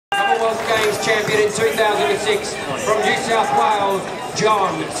Commonwealth Games champion in 2006 from New South Wales,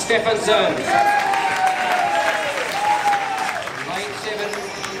 John Steffensen. Lane 7,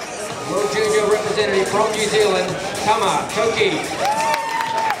 World Junior representative from New Zealand, Tama, Toki.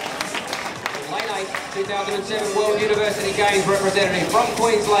 Lane 8, 2007 World University Games representative from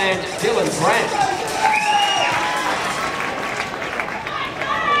Queensland, Dylan Grant.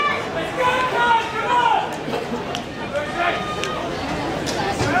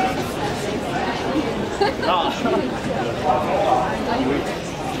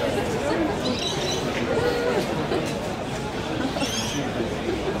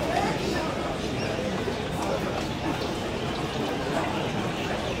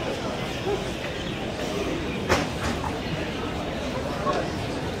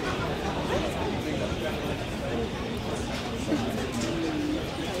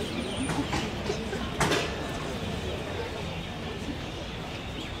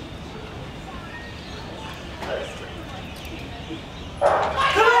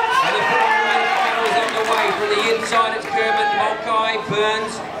 Inside it's Kermit, Mulcahy,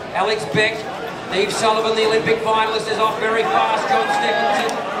 Burns, Alex Beck, Steve Sullivan, the Olympic finalist, is off very fast. John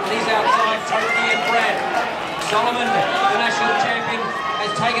Steffensen, and he's outside Toki and Brad. Solomon, the national champion,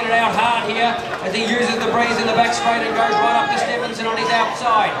 has taken it out hard here as he uses the breeze in the back straight and goes right up to Steffensen on his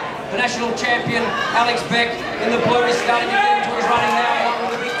outside. The national champion, Alex Beck, in the blue, is starting to get into his running now, along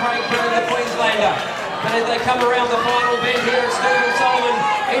with the big Craig Britton, the Queenslander. But as they come around the final bend here, it's Stephen Solomon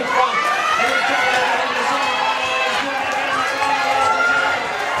in front. And he's